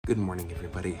Good morning,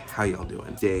 everybody. How y'all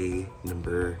doing? Day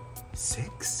number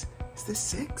 6? Is this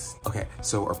 6? Okay,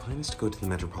 so our plan is to go to the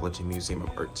Metropolitan Museum of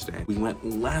Art today. We went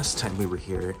last time we were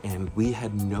here and we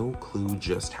had no clue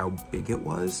just how big it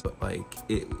was, but like,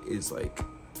 it is like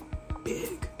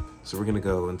big. So we're gonna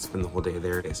go and spend the whole day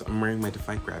there. Okay, so I'm wearing my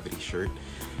Defy Gravity shirt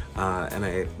and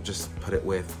I just put it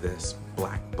with this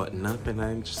black button up, and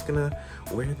I'm just gonna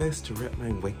wear this to rep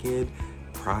my Wicked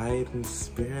pride and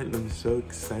spirit, and I'm so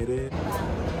excited.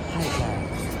 Hi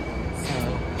guys, so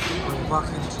we're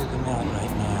walking to the Met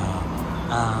right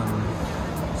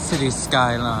now. City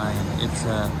skyline, it's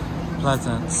a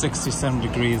pleasant 67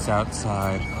 degrees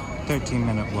outside,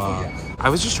 13-minute walk. I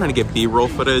was just trying to get B-roll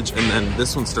footage, and then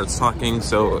this one starts talking,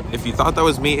 so if you thought that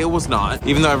was me, it was not.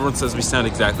 Even though everyone says we sound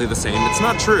exactly the same, it's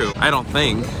not true, I don't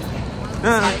think.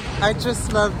 I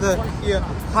just love the,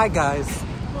 hi guys.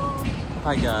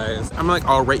 Hi guys. I'm like,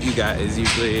 all right, you guys,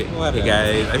 usually. Whatever. Hey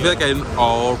guys. I feel like I'm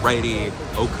alrighty.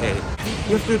 Okay.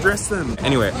 You have to address them.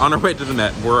 Anyway, on our way to the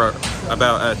Met, we're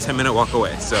about a 10-minute walk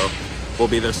away, so we'll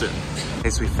be there soon. Okay,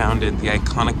 so we found it, the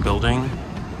iconic building.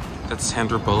 That's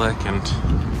Sandra Bullock and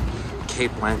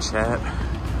Kate Blanchett,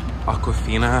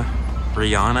 Awkwafina,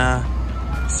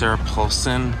 Rihanna, Sarah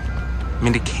Paulson,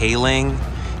 Mindy Kaling,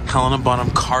 Helena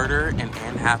Bonham Carter, and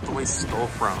Anne Hathaway stole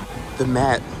from. The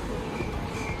Met.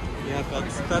 Yeah,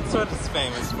 that's what it's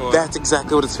famous for. That's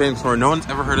exactly what it's famous for. No one's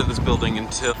ever heard of this building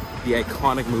until the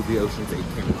iconic movie Ocean's 8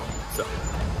 came out. So,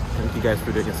 thank you guys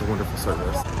for doing us a wonderful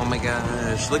service. Oh my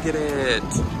gosh, look at it.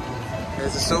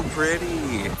 This is so pretty.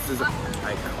 This is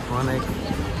iconic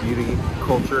beauty,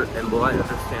 culture, and will I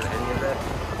understand any of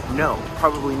it? No,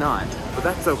 probably not, but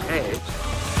that's okay.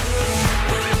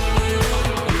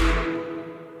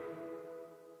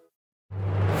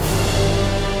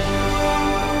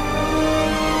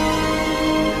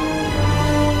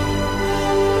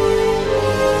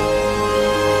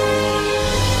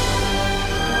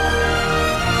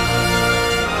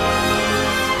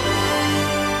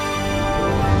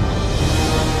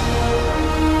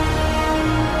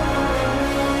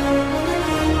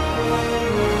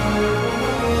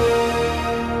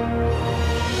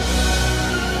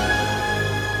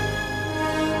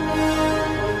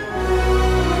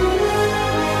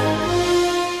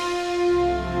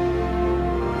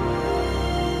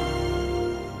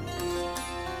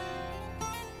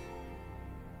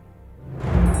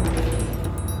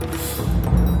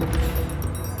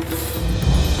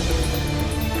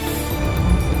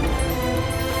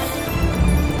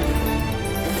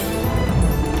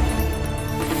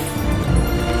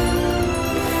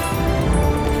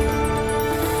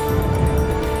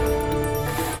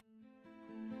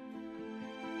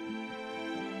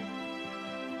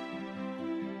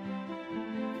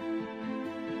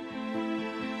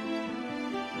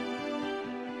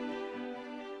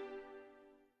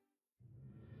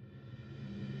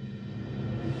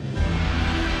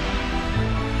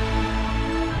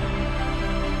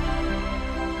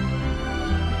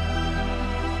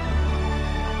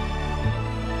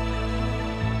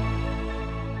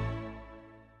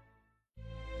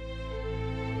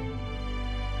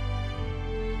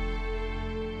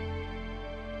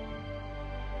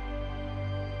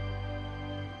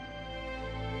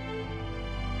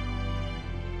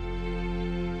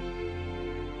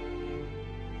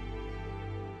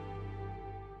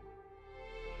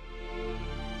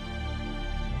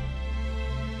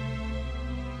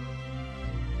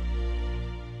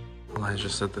 Elijah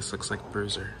said this looks like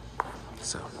Bruiser,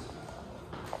 so.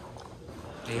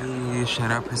 Hey,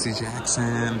 shout out Percy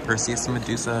Jackson, Perseus and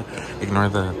Medusa. Ignore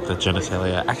the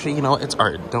genitalia. Actually, you know what? It's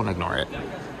art. Don't ignore it.